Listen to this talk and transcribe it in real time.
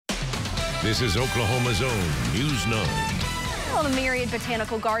This is Oklahoma's own News 9. Well, the Myriad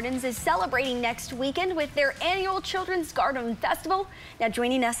Botanical Gardens is celebrating next weekend with their annual Children's Garden Festival. Now,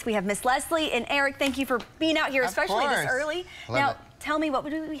 joining us, we have Miss Leslie and Eric. Thank you for being out here, especially this early. Now, tell me, what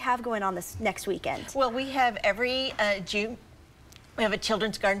do we have going on this next weekend? Well, we have every June, we have a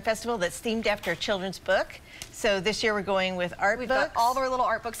Children's Garden Festival that's themed after a children's book. So this year we're going with art books. We've got all of our little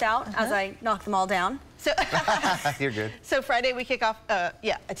art books out as I knock them all down. So you're good. So Friday we kick off a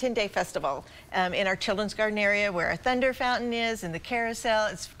 10-day festival in our children's garden area where our thunder fountain is and the carousel.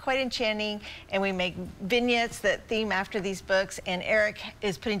 It's quite enchanting, and we make vignettes that theme after these books, and Eric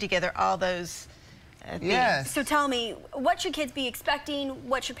is putting together all those Yes. So tell me, what should kids be expecting?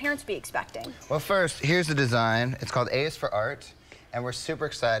 What should parents be expecting? Well, first, here's the design. It's called A is for Art, and we're super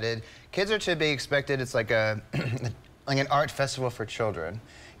excited. Kids are to be expected. It's like a like an art festival for children.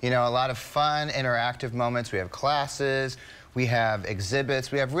 You know, a lot of fun, interactive moments. We have classes, we have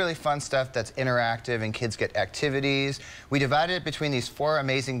exhibits, we have really fun stuff that's interactive, and kids get activities. We divided it between these 4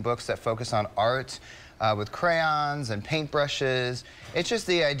 amazing books that focus on art, with crayons and paintbrushes. It's just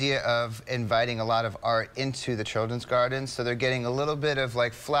the idea of inviting a lot of art into the children's gardens, so they're getting a little bit of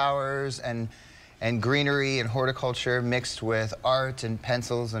like flowers and greenery and horticulture mixed with art and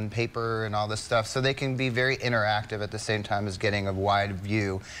pencils and paper and all this stuff, so they can be very interactive at the same time as getting a wide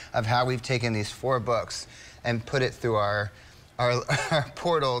view of how we've taken these 4 books and put it through our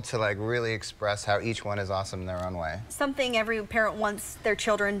portal to like really express how each one is awesome in their own way. Something every parent wants their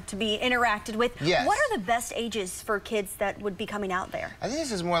children to be interacted with. Yes. What are the best ages for kids that would be coming out there? I think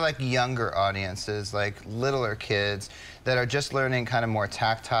this is more like younger audiences, like littler kids that are just learning kind of more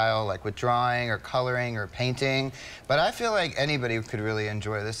tactile, like with drawing or coloring or painting. But I feel like anybody could really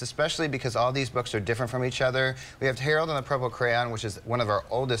enjoy this, especially because all these books are different from each other. We have Harold and the Purple Crayon, which is one of our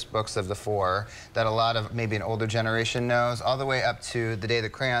oldest books of the 4 that a lot of maybe an older generation knows, all the way up to The Day the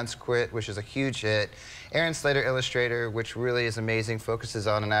Crayons Quit, which is a huge hit. Aaron Slater Illustrator, which really is amazing, focuses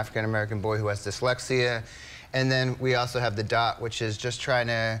on an African-American boy who has dyslexia. And then we also have The Dot, which is just trying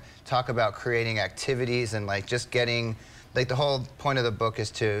to talk about creating activities and like just getting, like the whole point of the book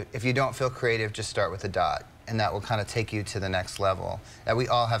is to, if you don't feel creative, just start with a dot. And that will kind of take you to the next level, that we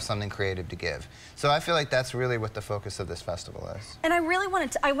all have something creative to give. So I feel like that's really what the focus of this festival is. And I really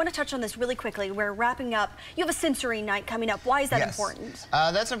want to touch on this really quickly. We're wrapping up. You have a sensory night coming up. Why is that important?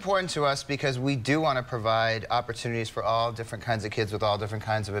 That's important to us because we do want to provide opportunities for all different kinds of kids with all different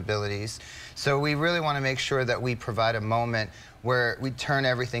kinds of abilities. So we really want to make sure that we provide a moment where we turn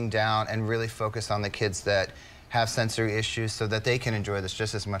everything down and really focus on the kids that have sensory issues so that they can enjoy this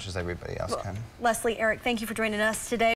just as much as everybody else can. Leslie, Eric, thank you for joining us today.